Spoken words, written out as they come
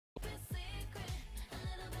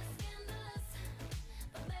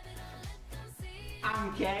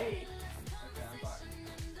I'm gay. Okay, I'm back.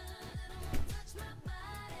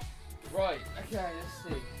 Right, okay,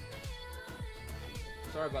 let's see.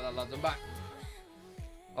 Sorry about that, lads, I'm back.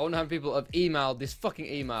 I wonder how many people have emailed this fucking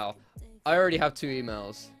email. I already have 2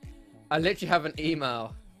 emails. I literally have an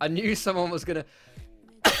email. I knew someone was gonna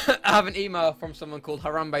have an email from someone called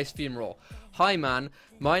Harambe's Funeral. Hi man,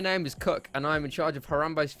 my name is Cuck and I am in charge of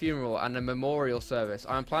Harambe's funeral and a memorial service.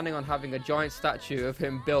 I am planning on having a giant statue of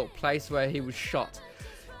him built, place where he was shot.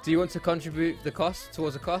 Do you want to contribute the cost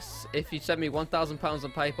towards the costs? If you send me £1,000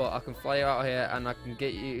 on paper, I can fly you out here and I can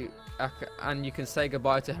get you, and you can say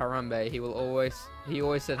goodbye to Harambe. He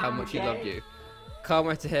always said how much he loved you. Can't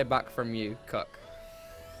wait to hear back from you, Cuck.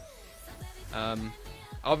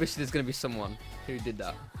 Obviously there's gonna be someone who did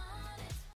that.